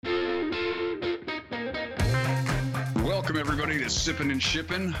Welcome, everybody, to Sippin' and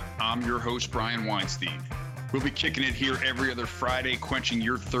Shippin'. I'm your host, Brian Weinstein. We'll be kicking it here every other Friday, quenching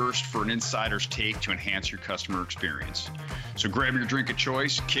your thirst for an insider's take to enhance your customer experience. So grab your drink of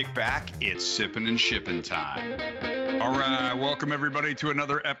choice, kick back, it's Sippin' and Shippin' time. All right, welcome, everybody, to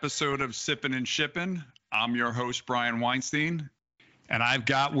another episode of Sippin' and Shippin'. I'm your host, Brian Weinstein, and I've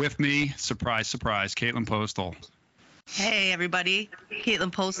got with me, surprise, surprise, Caitlin Postal. Hey, everybody.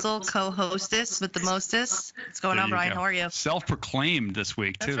 Caitlin Postal, co-hostess with the mostest. What's going on, Brian? How are you? Self-proclaimed this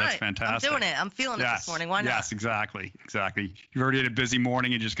week, too. That's fantastic. I'm doing it. I'm feeling it this morning. Why not? Yes, exactly. You've already had a busy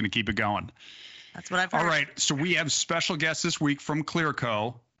morning. You're just going to keep it going. That's what I've heard. All right. So we have special guests this week from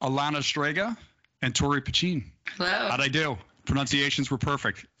Clearco, Elana Ostrega and Tori Piccin. Hello. How'd I do? Pronunciations were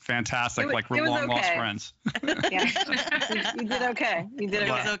perfect. Fantastic. Like we're long-lost friends. Yeah. You did okay. It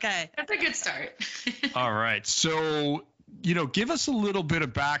was okay. That's a good start. All right. So, give us a little bit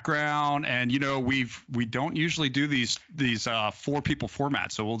of background, and we don't usually do these four people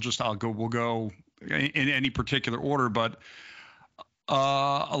formats. So we'll go in any particular order, but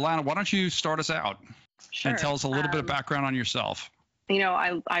Elana, why don't you start us out? Sure. And tell us a little bit of background on yourself.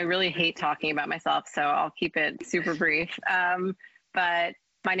 I really hate talking about myself, so I'll keep it super brief. But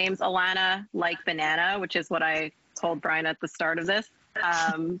my name's Elana, like banana, which is what I told Brian at the start of this.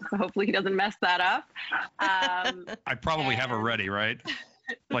 So hopefully he doesn't mess that up. I probably have already, right?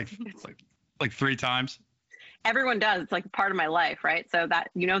 Like 3 times. Everyone does. It's like part of my life, right? So that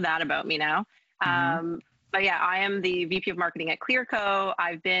that about me now. But yeah, I am the VP of Marketing at Clearco.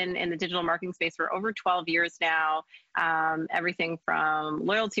 I've been in the digital marketing space for over 12 years now. Everything from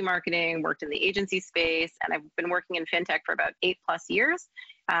loyalty marketing, worked in the agency space, and I've been working in fintech for about 8+ years.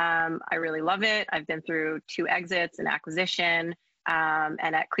 I really love it. I've been through 2 exits and acquisition.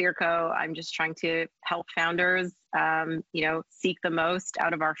 And at Clearco, I'm just trying to help founders, seek the most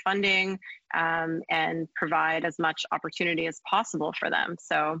out of our funding and provide as much opportunity as possible for them.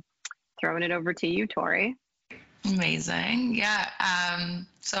 So throwing it over to you, Tori. Amazing. Yeah.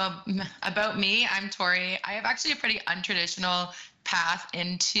 So about me, I'm Tori. I have actually a pretty untraditional path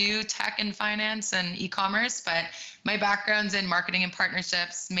into tech and finance and e-commerce, but my background's in marketing and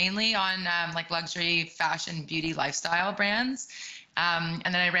partnerships, mainly on luxury, fashion, beauty, lifestyle brands. And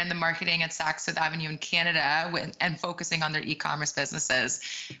then I ran the marketing at Saks Fifth Avenue in Canada and focusing on their e-commerce businesses.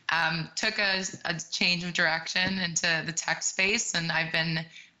 Took a change of direction into the tech space, and I've been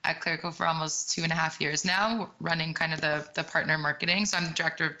at Clearco for almost 2.5 years now, running kind of the partner marketing. So I'm the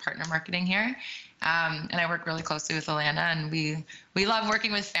director of partner marketing here. And I work really closely with Elana, and we love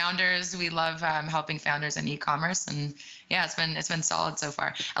working with founders. We love helping founders in e-commerce, and yeah, it's been solid so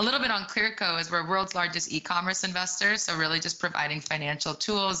far. A little bit on Clearco is we're world's largest e-commerce investor, so really just providing financial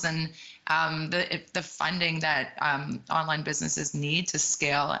tools and the funding that online businesses need to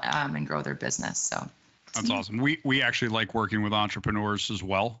scale and grow their business. So that's awesome. We actually like working with entrepreneurs as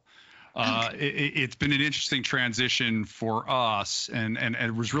well. It's been an interesting transition for us, and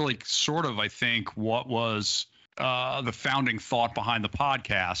it was really sort of, I think, what was the founding thought behind the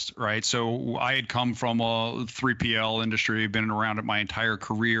podcast, right? So I had come from a 3PL industry, been around it my entire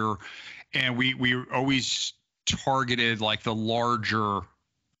career, and we always targeted like the larger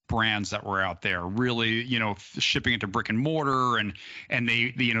brands that were out there, really, shipping it to brick and mortar, and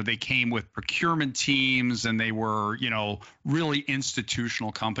they came with procurement teams, and they were, really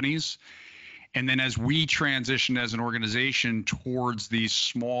institutional companies. And then as we transitioned as an organization towards these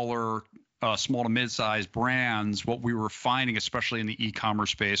smaller, small to mid-sized brands, what we were finding, especially in the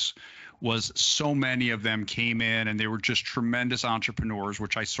e-commerce space, was so many of them came in and they were just tremendous entrepreneurs,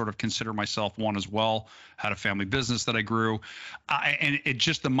 which I sort of consider myself one as well. Had a family business that I grew, and it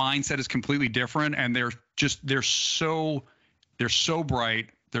just, the mindset is completely different, and they're so bright,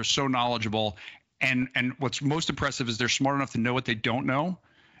 they're so knowledgeable, and what's most impressive is they're smart enough to know what they don't know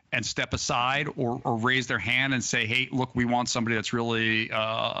and step aside or raise their hand and say, hey, look, we want somebody that's really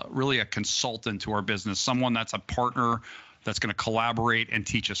a consultant to our business, someone that's a partner that's going to collaborate and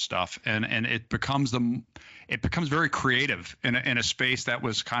teach us stuff. And it becomes very creative in a space that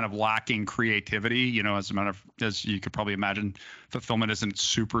was kind of lacking creativity. As you could probably imagine, fulfillment isn't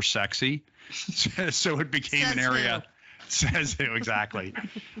super sexy. So it became an area. Says who, exactly.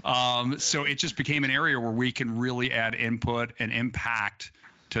 So it just became an area where we can really add input and impact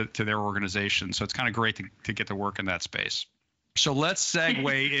to their organization. So it's kind of great to get to work in that space. So let's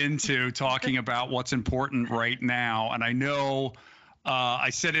segue into talking about what's important right now. And I know I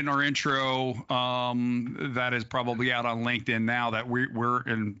said in our intro that is probably out on LinkedIn now that we're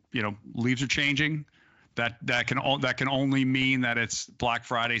in, leaves are changing. That can only mean that it's Black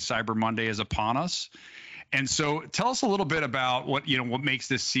Friday, Cyber Monday is upon us. And so tell us a little bit about what makes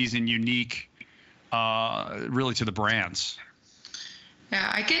this season unique really to the brands. Yeah,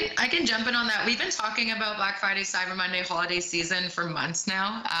 I can jump in on that. We've been talking about Black Friday, Cyber Monday, holiday season for months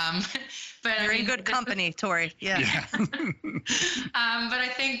now. But You're in good company, Tori. Yeah. But I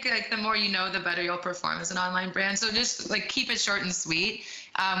think like the more you know, the better you'll perform as an online brand. So just like keep it short and sweet.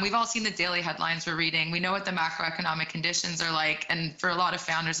 We've all seen the daily headlines we're reading. We know what the macroeconomic conditions are like, and for a lot of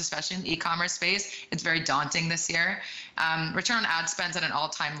founders, especially in the e-commerce space, it's very daunting this year. Return on ad spend's at an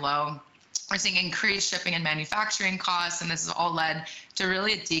all-time low. We're seeing increased shipping and manufacturing costs, and this has all led to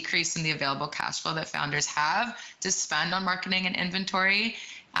really a decrease in the available cash flow that founders have to spend on marketing and inventory.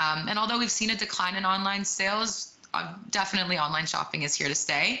 And although we've seen a decline in online sales, definitely online shopping is here to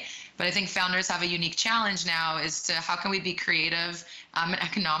stay. But I think founders have a unique challenge now as to how can we be creative and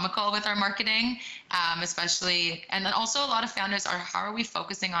economical with our marketing, especially, and then also a lot of founders are, how are we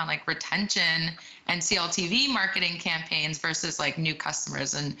focusing on like retention and CLTV marketing campaigns versus like new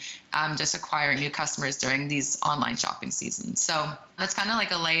customers and just acquiring new customers during these online shopping seasons. So that's kind of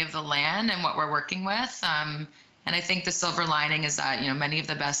like a lay of the land and what we're working with. And I think the silver lining is that, you know, many of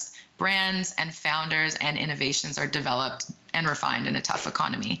the best brands and founders and innovations are developed and refined in a tough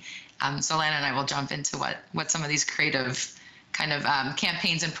economy. So Elana and I will jump into what some of these creative kind of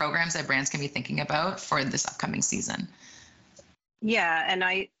campaigns and programs that brands can be thinking about for this upcoming season. Yeah, and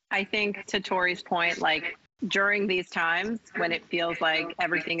I think to Tori's point, like during these times when it feels like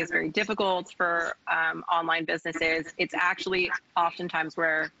everything is very difficult for online businesses, it's actually oftentimes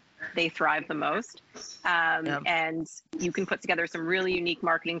where they thrive the most. And you can put together some really unique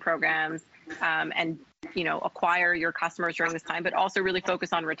marketing programs and, you know, acquire your customers during this time, but also really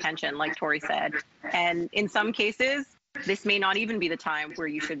focus on retention, like Tori said. And in some cases, this may not even be the time where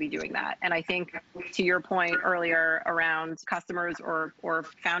you should be doing that. And I think to your point earlier around customers or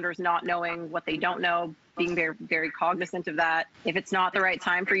founders not knowing what they don't know, being very, very cognizant of that. If it's not the right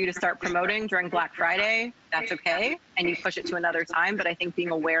time for you to start promoting during Black Friday, that's okay. And you push it to another time. But I think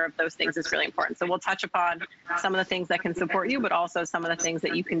being aware of those things is really important. So we'll touch upon some of the things that can support you, but also some of the things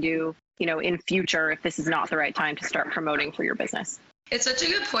that you can do, you know, in future if this is not the right time to start promoting for your business. It's such a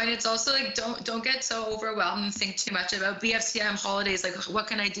good point. It's also like, don't get so overwhelmed and think too much about BFCM holidays. Like, what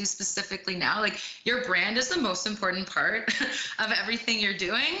can I do specifically now? Like, your brand is the most important part of everything you're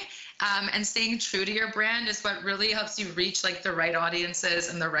doing. And staying true to your brand is what really helps you reach like the right audiences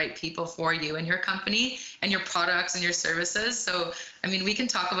and the right people for you and your company and your products and your services. So, I mean, we can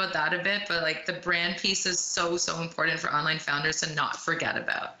talk about that a bit, but like the brand piece is so important for online founders to not forget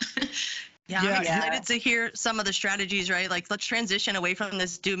about. Yeah, I'm excited to hear some of the strategies, right? Like, let's transition away from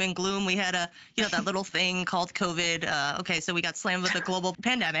this doom and gloom. We had that little thing called COVID. Okay, so we got slammed with a global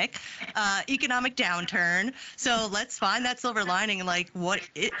pandemic, economic downturn. So let's find that silver lining. Like,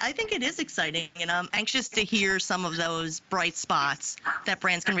 I think it is exciting, and I'm anxious to hear some of those bright spots that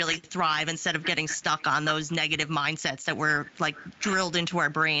brands can really thrive instead of getting stuck on those negative mindsets that were like drilled into our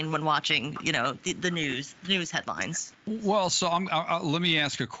brain when watching, you know, the news headlines. Well, so let me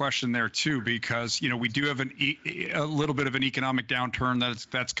ask a question there too, because you know we do have a little bit of an economic downturn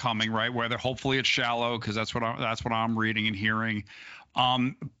that's coming, right? Whether hopefully it's shallow, because that's what I'm reading and hearing.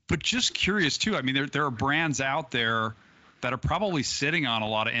 But just curious too. I mean, there are brands out there that are probably sitting on a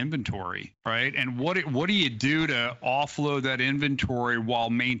lot of inventory, right? And what do you do to offload that inventory while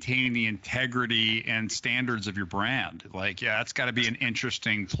maintaining the integrity and standards of your brand? Like, yeah, that's got to be an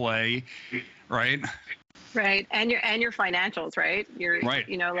interesting play, right? Right. And your financials, right? Right.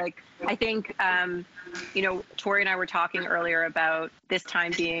 You know, like, I think, you know, Tori and I were talking earlier about this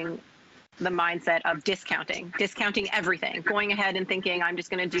time being the mindset of discounting everything, going ahead and thinking, I'm just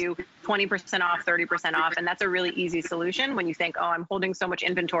going to do 20% off, 30% off. And that's a really easy solution when you think, oh, I'm holding so much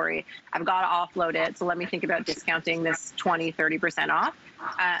inventory, I've got to offload it. So let me think about discounting this 20, 30% off.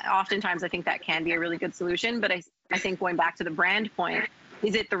 Oftentimes, I think that can be a really good solution. But I think going back to the brand point,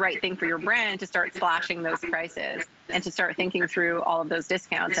 is it the right thing for your brand to start slashing those prices and to start thinking through all of those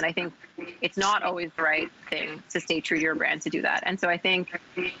discounts? And I think it's not always the right thing to stay true to your brand to do that. And so I think,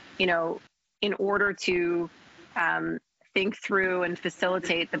 you know, in order to think through and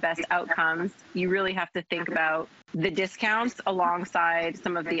facilitate the best outcomes, you really have to think about the discounts alongside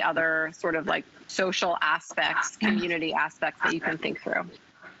some of the other sort of like social aspects, community aspects that you can think through.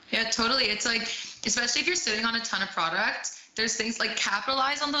 Yeah, totally. It's like, especially if you're sitting on a ton of product, there's things like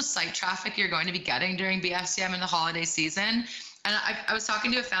capitalize on those site traffic you're going to be getting during BFCM in the holiday season. And I was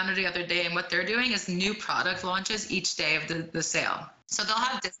talking to a founder the other day, and what they're doing is new product launches each day of the sale. So they'll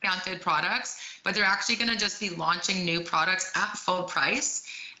have discounted products, but they're actually going to just be launching new products at full price.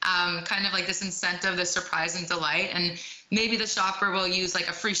 kind of like this incentive, this surprise and delight. And maybe the shopper will use like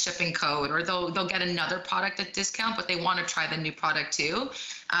a free shipping code, or they'll get another product at discount, but they want to try the new product too.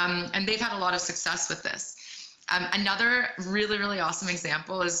 And they've had a lot of success with this. Another really, really awesome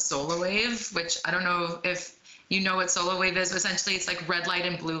example is SolarWave, which I don't know if you know what SolarWave is. Essentially, it's like red light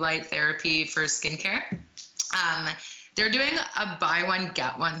and blue light therapy for skincare. They're doing a buy one,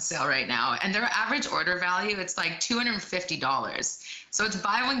 get one sale right now. And their average order value, it's like $250. So it's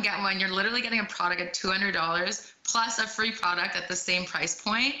buy one, get one. You're literally getting a product at $200 plus a free product at the same price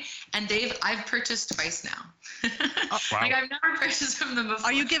point. And I've purchased twice now. Oh, wow. Like I've never purchased from them before.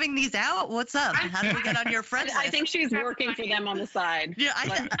 Are you giving these out? What's up? How do we get on your friend list? I think she's working for them on the side. Yeah,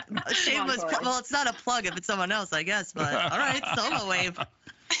 shameless. Well, it's not a plug if it's someone else, I guess. But all right, SolarWave.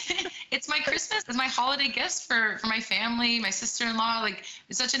 It's my Christmas, it's my holiday gifts for my family, my sister-in-law. Like,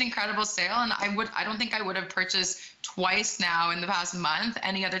 it's such an incredible sale, and I don't think I would have purchased twice now in the past month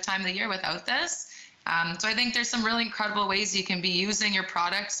any other time of the year without this. So I think there's some really incredible ways you can be using your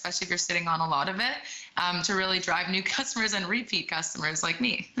product, especially if you're sitting on a lot of it, to really drive new customers and repeat customers like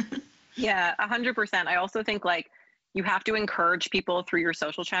me. Yeah, 100%. I also think like you have to encourage people through your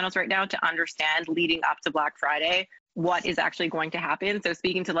social channels right now to understand leading up to Black Friday what is actually going to happen. So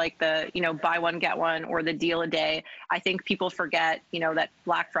speaking to like the, buy one, get one, or the deal a day, I think people forget, that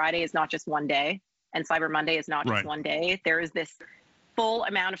Black Friday is not just one day and Cyber Monday is not just one day. There is this full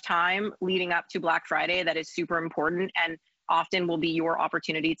amount of time leading up to Black Friday that is super important and often will be your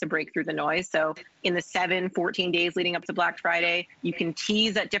opportunity to break through the noise. So in the 14 days leading up to Black Friday, you can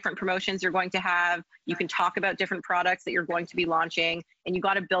tease at different promotions you're going to have. You can talk about different products that you're going to be launching, and you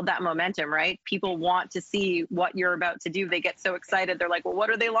got to build that momentum, right? People want to see what you're about to do. They get so excited. They're like, well, what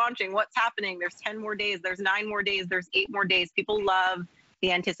are they launching? What's happening? There's 10 more days. There's 9 more days. There's 8 more days. People love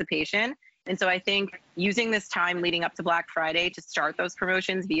the anticipation. And so I think using this time leading up to Black Friday to start those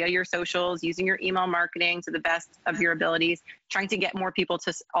promotions via your socials, using your email marketing to the best of your abilities, trying to get more people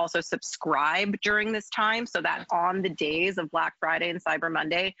to also subscribe during this time so that on the days of Black Friday and Cyber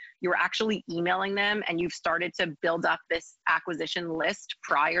Monday, you're actually emailing them and you've started to build up this acquisition list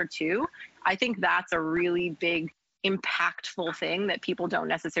prior to. I think that's a really big, impactful thing that people don't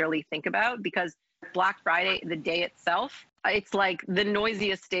necessarily think about, because Black Friday, the day itself, it's like the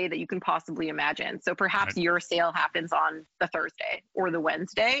noisiest day that you can possibly imagine. So perhaps your sale happens on the Thursday or the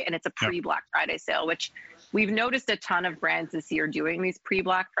Wednesday, and it's a pre-Black Friday sale, which we've noticed a ton of brands this year doing these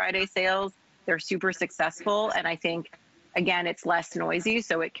pre-Black Friday sales. They're super successful. And I think, again, it's less noisy,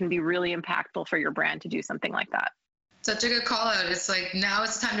 so it can be really impactful for your brand to do something like that. Such a good call out. It's like, now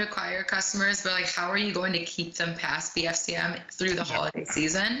it's time to acquire customers, but like, how are you going to keep them past BFCM through the holiday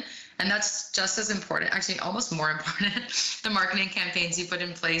season? And that's just as important, actually almost more important, the marketing campaigns you put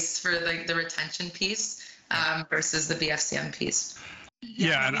in place for like the retention piece versus the BFCM piece.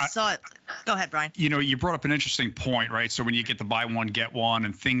 Yeah, and we saw it. Go ahead, Brian. You brought up an interesting point, right? So when you get the buy one, get one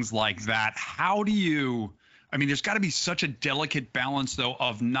and things like that, how do you, there's got to be such a delicate balance, though,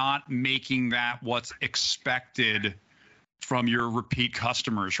 of not making that what's expected from your repeat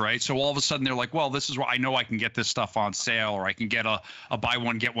customers, right? So all of a sudden they're like, well, this is what I know, I can get this stuff on sale, or I can get a buy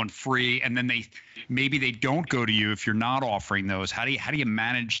one, get one free. And then maybe they don't go to you if you're not offering those. How do you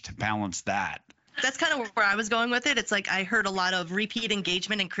manage to balance that? That's kind of where I was going with it. It's like I heard a lot of repeat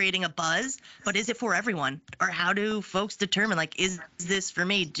engagement and creating a buzz, but is it for everyone? Or how do folks determine, like, is this for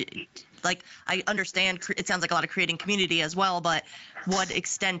me? Like, I understand it sounds like a lot of creating community as well, but what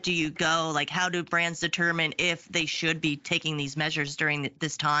extent do you go? Like, how do brands determine if they should be taking these measures during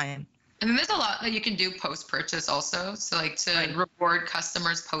this time? And then there's a lot that you can do post-purchase also. So like to reward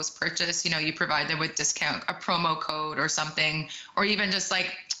customers post-purchase, you provide them with discount, a promo code or something, or even just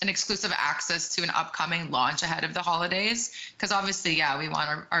like an exclusive access to an upcoming launch ahead of the holidays. Because obviously, we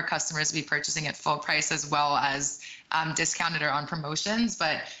want our customers to be purchasing at full price as well as discounted or on promotions.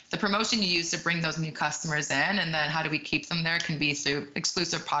 But the promotion you use to bring those new customers in, and then how do we keep them there, can be through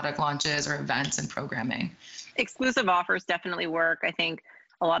exclusive product launches or events and programming. Exclusive offers definitely work. I think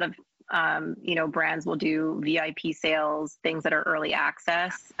a lot of brands will do VIP sales, things that are early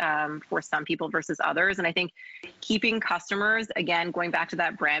access for some people versus others. And I think keeping customers, again, going back to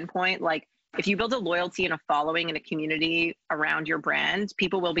that brand point, like if you build a loyalty and a following and a community around your brand,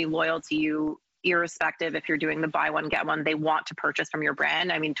 people will be loyal to you irrespective if you're doing the buy one, get one. They want to purchase from your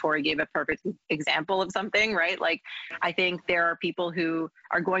brand. Tori gave a perfect example of something, right? Like, I think there are people who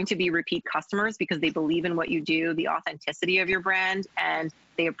are going to be repeat customers because they believe in what you do, the authenticity of your brand, and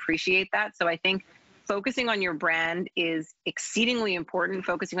they appreciate that. So I think focusing on your brand is exceedingly important,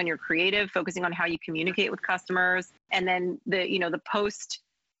 focusing on your creative, focusing on how you communicate with customers. And then the post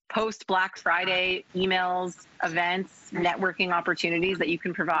post Black Friday emails, events, networking opportunities that you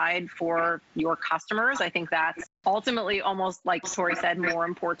can provide for your customers. I think that's ultimately, almost like Tori said, more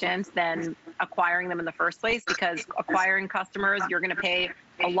important than acquiring them in the first place, because acquiring customers, you're going to pay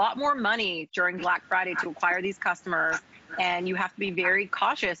a lot more money during Black Friday to acquire these customers. And you have to be very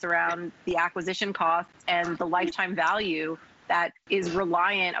cautious around the acquisition costs and the lifetime value that is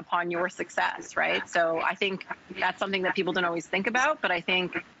reliant upon your success, right? So I think that's something that people don't always think about, but I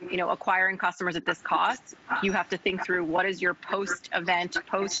think, acquiring customers at this cost, you have to think through what is your post-event,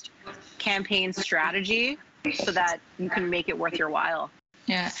 post-campaign strategy so that you can make it worth your while.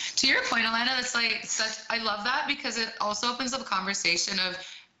 Yeah. To your point, Elana, that's I love that, because it also opens up a conversation of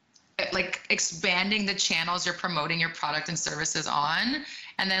like expanding the channels you're promoting your product and services on,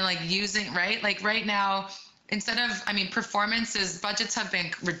 and then like using, right? Like right now, instead of, performances, budgets have been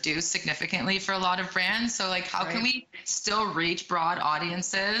reduced significantly for a lot of brands. So like, how can we still reach broad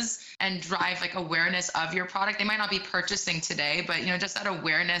audiences and drive like awareness of your product? They might not be purchasing today, but just that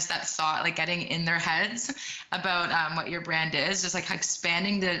awareness, that thought, like getting in their heads about what your brand is, just like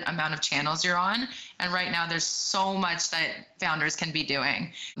expanding the amount of channels you're on. And right now there's so much that founders can be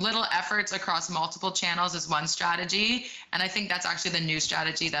doing. Little efforts across multiple channels is one strategy. And I think that's actually the new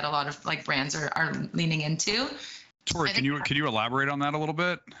strategy that a lot of like brands are leaning into. Tori, can you elaborate on that a little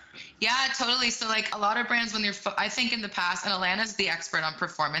bit? Yeah, totally. So like a lot of brands, when I think in the past, and Alana's the expert on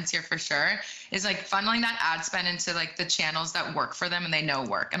performance here for sure, is like funneling that ad spend into like the channels that work for them and they know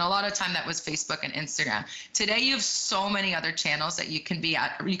work. And a lot of time that was Facebook and Instagram. Today you have so many other channels that you can be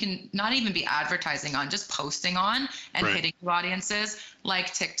at, or you can not even be advertising on, just posting on and hitting new audiences,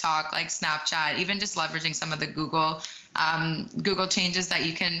 like TikTok, like Snapchat, even just leveraging some of the Google changes that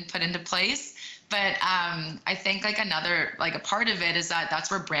you can put into place. But I think like another, like a part of it is that's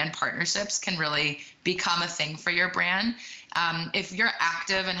where brand partnerships can really become a thing for your brand. If you're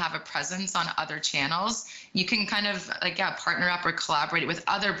active and have a presence on other channels, you can kind of like, partner up or collaborate with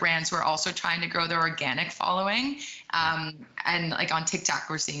other brands who are also trying to grow their organic following. And like on TikTok,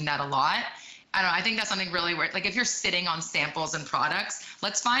 we're seeing that a lot. I don't know, I think that's something really weird. Like if you're sitting on samples and products,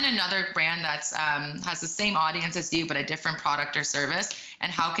 let's find another brand that's has the same audience as you, but a different product or service.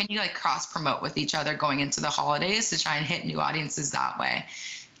 And how can you like cross promote with each other going into the holidays to try and hit new audiences that way?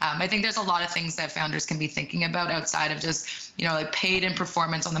 I think there's a lot of things that founders can be thinking about outside of just, like paid and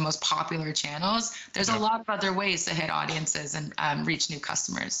performance on the most popular channels. There's a lot of other ways to hit audiences and reach new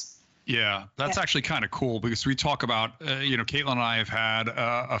customers. Yeah, that's actually kind of cool, because we talk about, Caitlin and I have had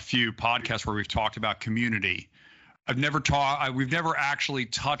a few podcasts where we've talked about community. We've never actually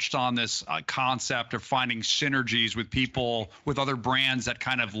touched on this concept of finding synergies with people, with other brands that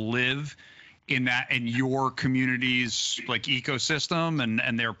kind of live in your community's like ecosystem,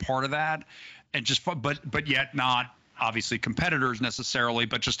 and they're part of that, and just, but yet not obviously competitors necessarily,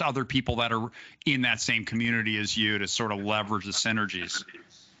 but just other people that are in that same community as you, to sort of leverage the synergies.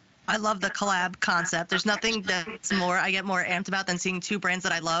 I love the collab concept. There's nothing that's I get more amped about than seeing two brands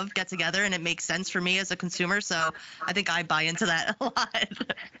that I love get together, and it makes sense for me as a consumer. So I think I buy into that a lot.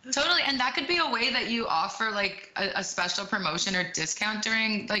 Totally. And that could be a way that you offer like a special promotion or discount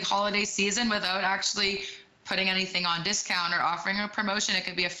during like holiday season without actually putting anything on discount or offering a promotion. It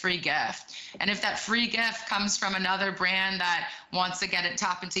could be a free gift. And if that free gift comes from another brand that wants to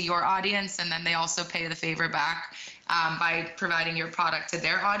tap into your audience, and then they also pay the favor back by providing your product to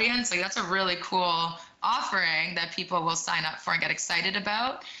their audience, like that's a really cool offering that people will sign up for and get excited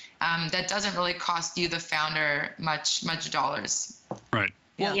about. That doesn't really cost you, the founder, much dollars. Right.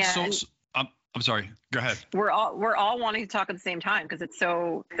 Well, yeah. I'm sorry. Go ahead. We're all wanting to talk at the same time, because there's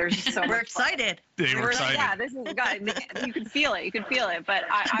so we're excited. We're excited. Yeah, this is you can feel it. You can feel it. But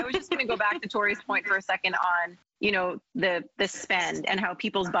I was just going to go back to Tori's point for a second on, the spend and how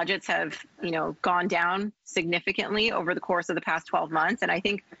people's budgets have, gone down significantly over the course of the past 12 months. And I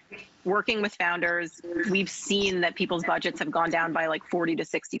think working with founders, we've seen that people's budgets have gone down by like 40 to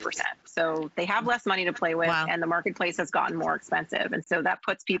 60%. So they have less money to play with, and the marketplace has gotten more expensive. And so that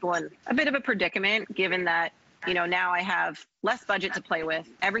puts people in a bit of a predicament, given that, now I have less budget to play with.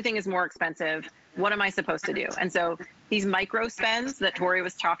 Everything is more expensive. What am I supposed to do? And so these micro spends that Tori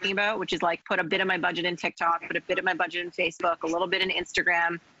was talking about, which is like put a bit of my budget in TikTok, put a bit of my budget in Facebook, a little bit in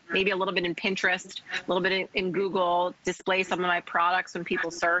Instagram, maybe a little bit in Pinterest, a little bit in Google, display some of my products when people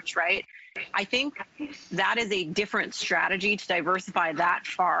search, right? I think that is a different strategy to diversify that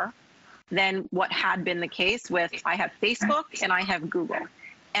far than what had been the case with I have Facebook and I have Google.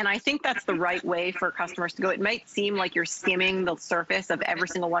 And I think that's the right way for customers to go. It might seem like you're skimming the surface of every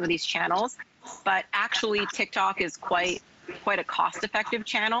single one of these channels, but actually TikTok is quite a cost-effective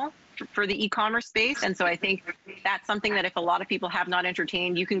channel. for the e-commerce space. And so I think that's something that if a lot of people have not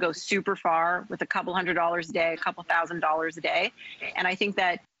entertained, you can go super far with a couple $100s a day, a couple $1,000s a day. And I think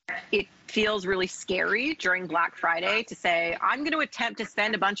that it feels really scary during Black Friday to say, I'm going to attempt to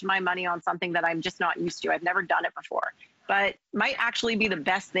spend a bunch of my money on something that I'm just not used to. I've never done it before. But might actually be the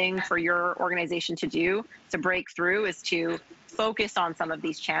best thing for your organization to do to break through is to focus on some of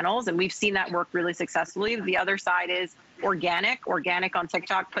these channels. And we've seen that work really successfully. The other side is organic on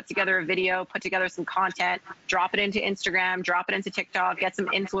TikTok. Put together a video, put together some content, drop it into Instagram, drop it into TikTok, get some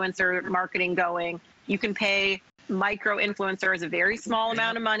influencer marketing going. You can pay micro influencers a very small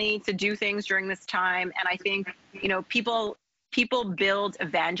amount of money to do things during this time. And I think, you know, people build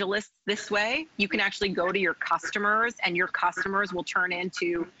evangelists this way. You can actually go to your customers and your customers will turn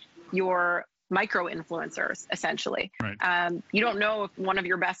into your micro influencers, essentially. Right. You don't know if one of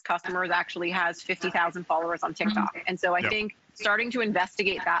your best customers actually has 50,000 followers on TikTok. And so I think starting to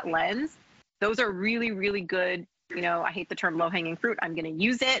investigate that lens, those are really, really good. You know, I hate the term low-hanging fruit. I'm going to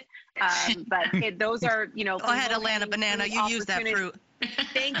use it. But those are, you know. Go ahead, Elana Banana. You use that fruit.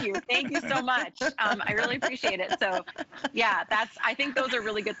 Thank you. Thank you so much. I really appreciate it. So yeah, I think those are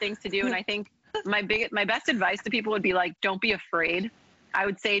really good things to do. And I think my best advice to people would be like, don't be afraid. I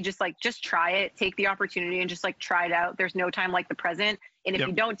would say just try it, take the opportunity and just like try it out. There's no time like the present. And if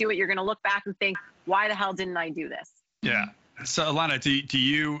you don't do it, you're going to look back and think, why the hell didn't I do this? Yeah. So Elana, do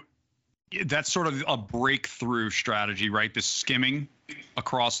you, that's sort of a breakthrough strategy, right? The skimming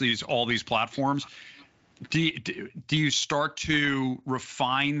across all these platforms. Do you start to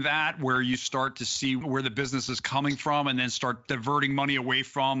refine that where you start to see where the business is coming from and then start diverting money away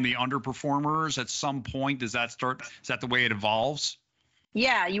from the underperformers at some point? Is that the way it evolves?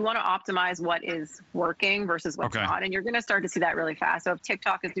 Yeah, you want to optimize what is working versus what's not. And you're going to start to see that really fast. So if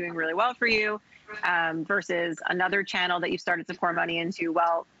TikTok is doing really well for you versus another channel that you've started to pour money into,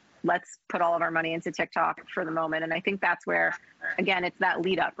 well, let's put all of our money into TikTok for the moment. And I think that's where, again, it's that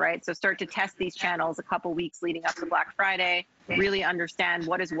lead up, right? So start to test these channels a couple weeks leading up to Black Friday, really understand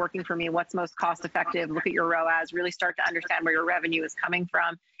what is working for me, what's most cost effective, look at your ROAS, really start to understand where your revenue is coming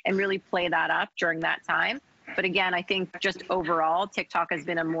from and really play that up during that time. But again, I think just overall, TikTok has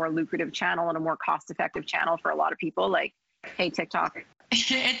been a more lucrative channel and a more cost effective channel for a lot of people. Like, hey, TikTok.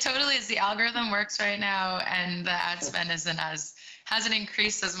 It totally is. The algorithm works right now and the ad spend hasn't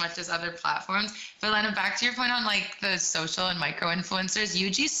increased as much as other platforms. But Elana, back to your point on like the social and micro influencers,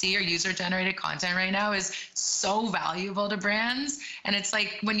 UGC or user generated content right now is so valuable to brands. And it's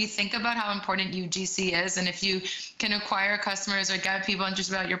like when you think about how important UGC is, and if you can acquire customers or get people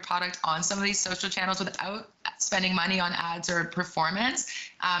interested about your product on some of these social channels without spending money on ads or performance,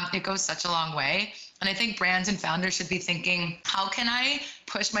 it goes such a long way. And I think brands and founders should be thinking, how can I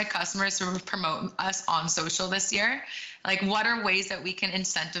push my customers to promote us on social this year? Like, what are ways that we can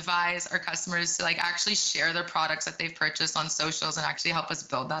incentivize our customers to like actually share their products that they've purchased on socials and actually help us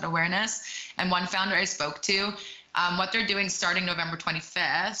build that awareness? And one founder I spoke to, what they're doing starting November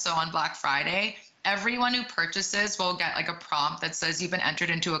 25th, so on Black Friday, everyone who purchases will get like a prompt that says you've been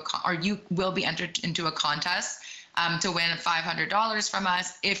entered into you will be entered into a contest to win $500 from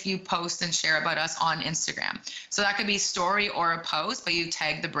us if you post and share about us on Instagram. So that could be story or a post, but you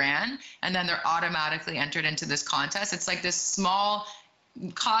tag the brand and then they're automatically entered into this contest. It's like this small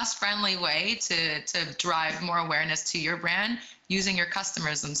cost-friendly way to drive more awareness to your brand using your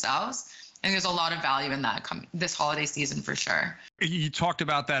customers themselves. And there's a lot of value in that this holiday season for sure. You talked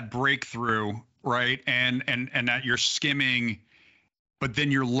about that breakthrough, right? And that you're skimming, but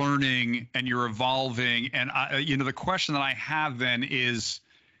then you're learning and you're evolving. And the question that I have then is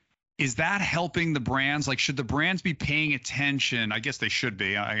that helping the brands? Like, should the brands be paying attention? I guess they should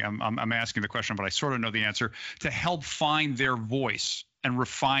be. I'm asking the question, but I sort of know the answer, to help find their voice and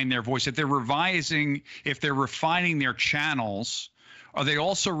refine their voice. If they're refining their channels, are they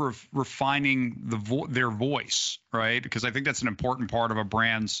also refining their voice, right? Because I think that's an important part of a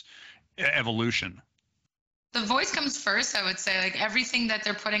brand's evolution. The voice comes first, I would say. Like everything that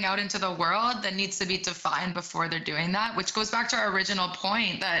they're putting out into the world that needs to be defined before they're doing that, which goes back to our original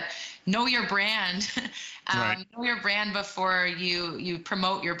point that know your brand. Right. Know your brand before you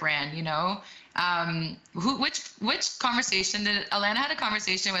promote your brand, you know? Which conversation did Elana had a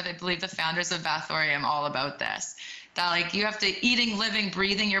conversation with, I believe, the founders of Bathorium all about this. That like you have to eating, living,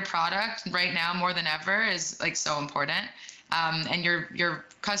 breathing your product right now more than ever is like so important. And your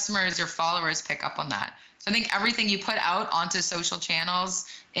customers, your followers pick up on that. So I think everything you put out onto social channels,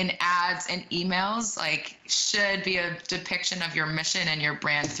 in ads and emails, like should be a depiction of your mission and your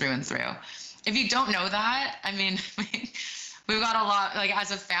brand through and through. If you don't know that, I mean, we've got a lot, like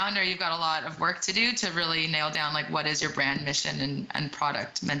as a founder, you've got a lot of work to do to really nail down like what is your brand mission and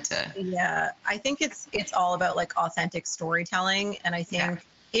product meant to. Yeah, I think it's all about like authentic storytelling. And I think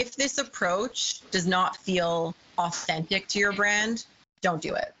if this approach does not feel authentic to your brand, don't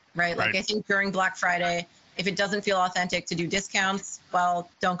do it, right? Like I think during Black Friday, if it doesn't feel authentic to do discounts, well,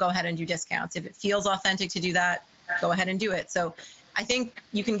 don't go ahead and do discounts. If it feels authentic to do that, go ahead and do it. So I think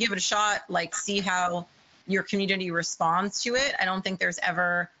you can give it a shot, like see how your community responds to it. I don't think there's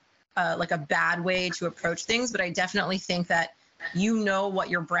ever like a bad way to approach things, but I definitely think that you know what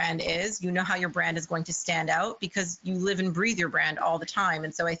your brand is, you know how your brand is going to stand out because you live and breathe your brand all the time.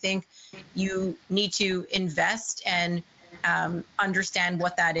 And so I think you need to invest and understand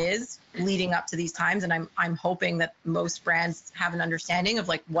what that is leading up to these times. And I'm hoping that most brands have an understanding of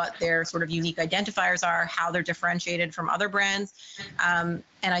like what their sort of unique identifiers are, how they're differentiated from other brands. And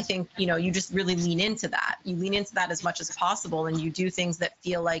I think, you know, you just really lean into that. You lean into that as much as possible, and you do things that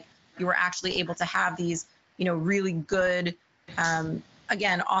feel like you were actually able to have these, you know, really good,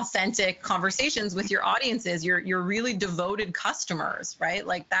 again, authentic conversations with your audiences, your really devoted customers, right?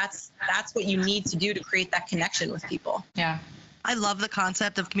 Like that's what you need to do to create that connection with people. Yeah. I love the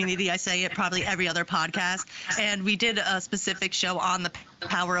concept of community. I say it probably every other podcast. And we did a specific show on the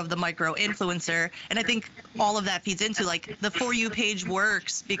power of the micro influencer. And I think all of that feeds into like the For You page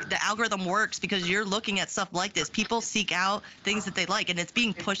works, the algorithm works because you're looking at stuff like this. People seek out things that they like and it's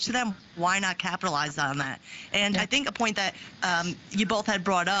being pushed to them. Why not capitalize on that? And I think a point that you both had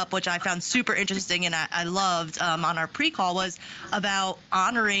brought up, which I found super interesting and I loved on our pre-call, was about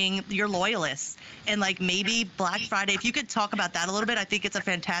honoring your loyalists. And like maybe Black Friday, if you could talk about that a little bit, I think it's a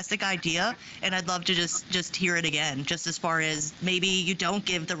fantastic idea. And I'd love to just hear it again, just as far as maybe you don't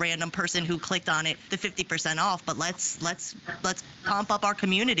give the random person who clicked on it the 50% off, but let's pump up our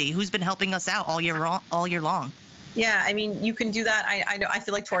community who's been helping us out all year long. Yeah, I mean, you can do that. I know. I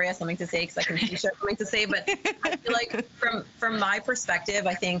feel like Tori has something to say because I can see she has something to say. But I feel like from my perspective,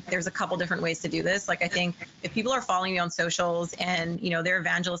 I think there's a couple different ways to do this. Like I think if people are following you on socials and you know they're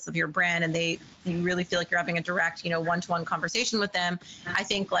evangelists of your brand and you really feel like you're having a direct, you know, one-to-one conversation with them, I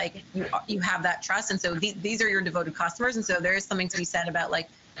think like you have that trust. And so these are your devoted customers. And so there is something to be said about like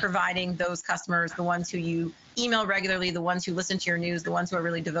providing those customers, the ones who you email regularly, the ones who listen to your news, the ones who are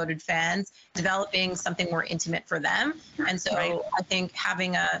really devoted fans, developing something more intimate for them. And so I think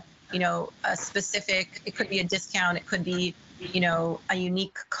having a specific, it could be a discount, it could be, you know, a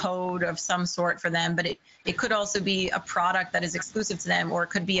unique code of some sort for them, but it could also be a product that is exclusive to them, or it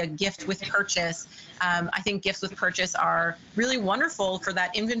could be a gift with purchase. I think gifts with purchase are really wonderful for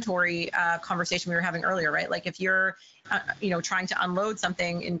that inventory conversation we were having earlier, right? Like if you're, trying to unload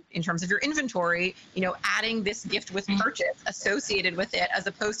something in terms of your inventory, you know, adding this gift with purchase associated with it, as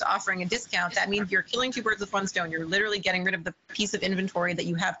opposed to offering a discount, that means you're killing two birds with one stone. You're literally getting rid of the piece of inventory that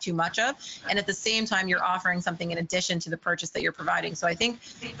you have too much of. And at the same time, you're offering something in addition to the purchase that you're providing. So I think,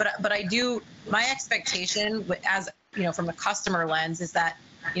 but I do, my expectation as, you know, from a customer lens is that,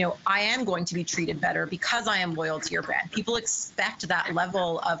 you know, I am going to be treated better because I am loyal to your brand. People expect that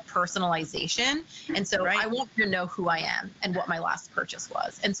level of personalization. And so I want you to know who I am and what my last purchase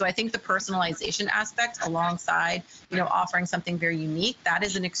was. And so I think the personalization aspect alongside, you know, offering something very unique, that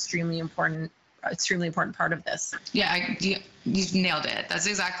is an extremely important part of this. Yeah, you nailed it. That's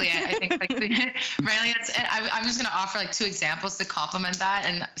exactly it. I think like Riley, I'm just going to offer like two examples to complement that.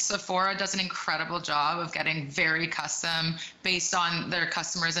 And Sephora does an incredible job of getting very custom based on their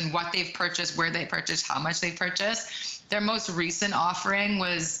customers and what they've purchased, where they purchased, how much they've purchased. Their most recent offering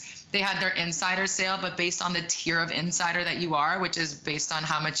was they had their insider sale, but based on the tier of insider that you are, which is based on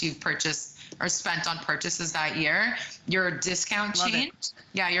how much you've purchased or spent on purchases that year, your discount changed.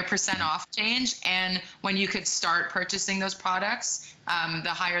 Yeah, your % off changed. And when you could start purchasing those products, the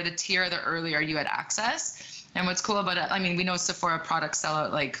higher the tier, the earlier you had access. And what's cool about it, I mean, we know Sephora products sell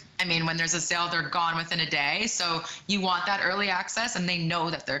out when there's a sale, they're gone within a day. So you want that early access, and they know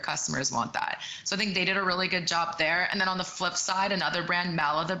that their customers want that. So I think they did a really good job there. And then on the flip side, another brand,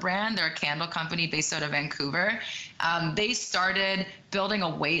 Mallow the brand, they're a candle company based out of Vancouver. They started building a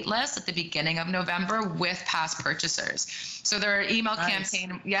wait list at the beginning of November with past purchasers. So their email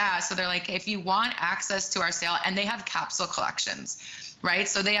campaign, so they're like, if you want access to our sale, and they have capsule collections. Right?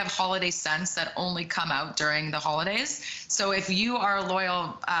 So they have holiday scents that only come out during the holidays. So if you are a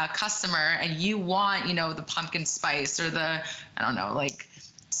loyal customer and you want, you know, the pumpkin spice or the, I don't know, like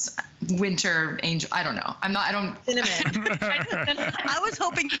winter angel, I don't know. Cinnamon. I was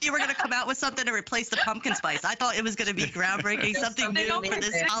hoping you were going to come out with something to replace the pumpkin spice. I thought it was going to be groundbreaking, something new for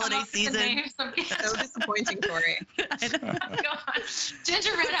this holiday season. So disappointing, Tori.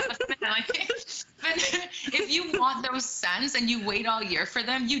 Gingerbread house. if you want those scents and you wait all year for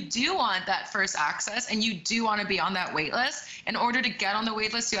them, you do want that first access and you do want to be on that wait list. In order to get on the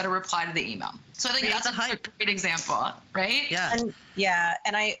wait list, you got to reply to the email. So I think that's a great example, right? Yeah.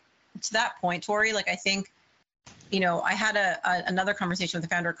 And to that point, Tori, like, I think, I had another conversation with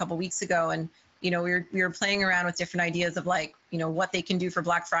the founder a couple of weeks ago, and, we were playing around with different ideas of like, what they can do for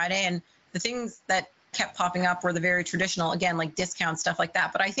Black Friday. And the things that kept popping up were the very traditional, again, like discount stuff like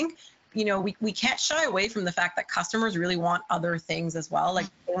that. But I think, we can't shy away from the fact that customers really want other things as well. Like,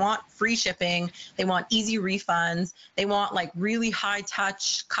 they want free shipping, they want easy refunds, they want like really high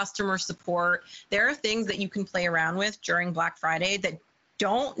touch customer support. There are things that you can play around with during Black Friday that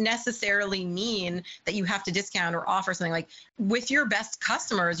don't necessarily mean that you have to discount or offer something. Like, with your best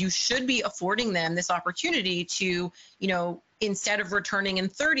customers, you should be affording them this opportunity to, instead of returning in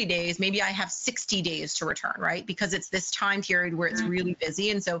 30 days, maybe I have 60 days to return, right? Because it's this time period where it's really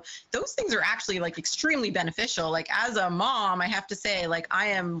busy. And so those things are actually like extremely beneficial. Like, as a mom, I have to say, like, I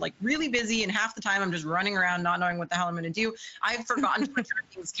am like really busy, and half the time I'm just running around not knowing what the hell I'm going to do. I've forgotten to return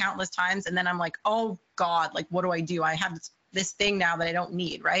things countless times. And then I'm like, oh God, like, what do? I have this thing now that I don't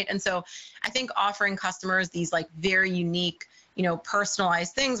need, right? And so I think offering customers these like very unique,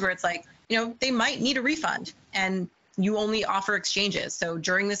 personalized things where it's like, they might need a refund, and you only offer exchanges. So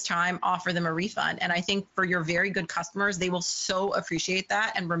during this time, offer them a refund. And I think for your very good customers, they will so appreciate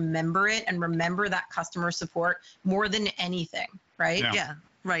that and remember it, and remember that customer support more than anything, right? Yeah,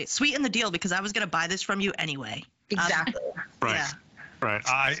 right. Sweeten the deal, because I was going to buy this from you anyway. Exactly. Right. Yeah. Right.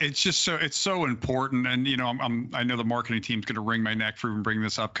 It's so important. And, I know the marketing team's going to wring my neck for even bringing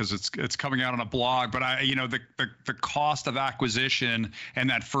this up, because it's coming out on a blog, but the cost of acquisition and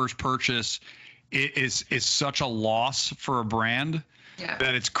that first purchase is such a loss for a brand. Yeah.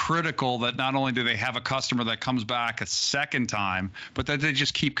 That it's critical that not only do they have a customer that comes back a second time, but that they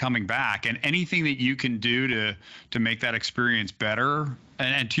just keep coming back. And anything that you can do to make that experience better.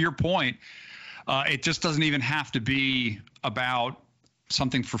 And to your point, it just doesn't even have to be about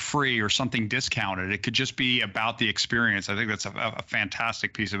something for free or something discounted. It could just be about the experience. I think that's a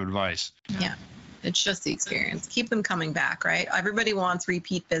fantastic piece of advice. Yeah. It's just the experience. Keep them coming back, right? Everybody wants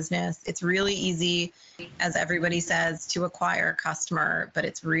repeat business. It's really easy, as everybody says, to acquire a customer, but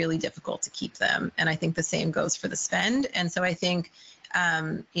it's really difficult to keep them. And I think the same goes for the spend. And so I think,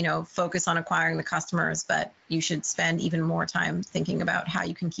 focus on acquiring the customers, but you should spend even more time thinking about how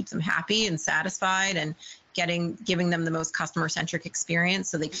you can keep them happy and satisfied, and giving them the most customer-centric experience,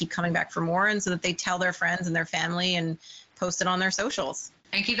 so they keep coming back for more, and so that they tell their friends and their family and post it on their socials.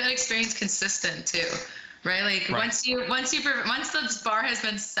 And keep that experience consistent too, right? Like, right. Once the bar has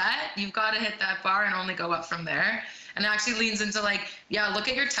been set, you've got to hit that bar and only go up from there. And it actually leans into like, look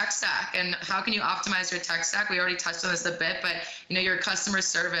at your tech stack and how can you optimize your tech stack? We already touched on this a bit, but your customer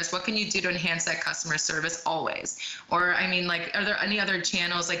service, what can you do to enhance that customer service always? Or are there any other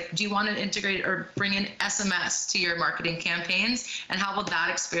channels? Like, do you want to integrate or bring in SMS to your marketing campaigns? And how will that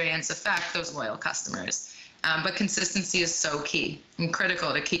experience affect those loyal customers? But consistency is so key and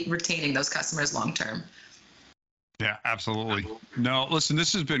critical to keep retaining those customers long-term. Yeah, absolutely. No, listen,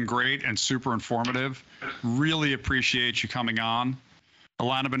 this has been great and super informative. Really appreciate you coming on.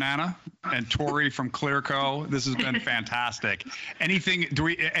 Elana Banana and Tori from Clearco. This has been fantastic. Anything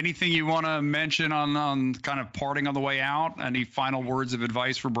you want to mention on kind of parting on the way out? Any final words of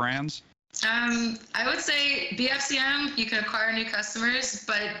advice for brands? I would say BFCM, you can acquire new customers,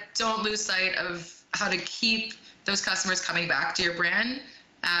 but don't lose sight of how to keep those customers coming back to your brand.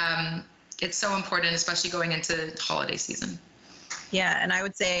 It's so important, especially going into holiday season. Yeah, and I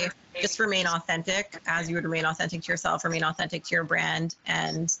would say just remain authentic, as you would remain authentic to yourself, remain authentic to your brand,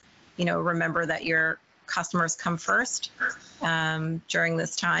 and remember that your customers come first during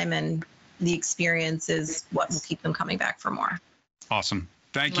this time, and the experience is what will keep them coming back for more. Awesome.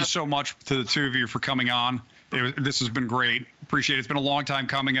 Thank you so much to the two of you for coming on. This has been great. Appreciate it. It's been a long time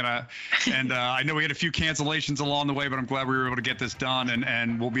coming, and I know we had a few cancellations along the way, but I'm glad we were able to get this done,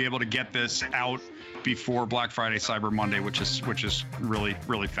 and we'll be able to get this out before Black Friday, Cyber Monday, which is really,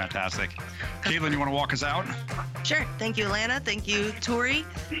 really fantastic. Caitlin, you want to walk us out? Sure. Thank you, Elana. Thank you, Tori.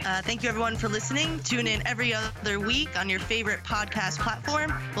 Thank you, everyone, for listening. Tune in every other week on your favorite podcast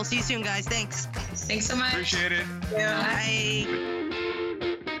platform. We'll see you soon, guys. Thanks. Thanks so much. Appreciate it. Bye.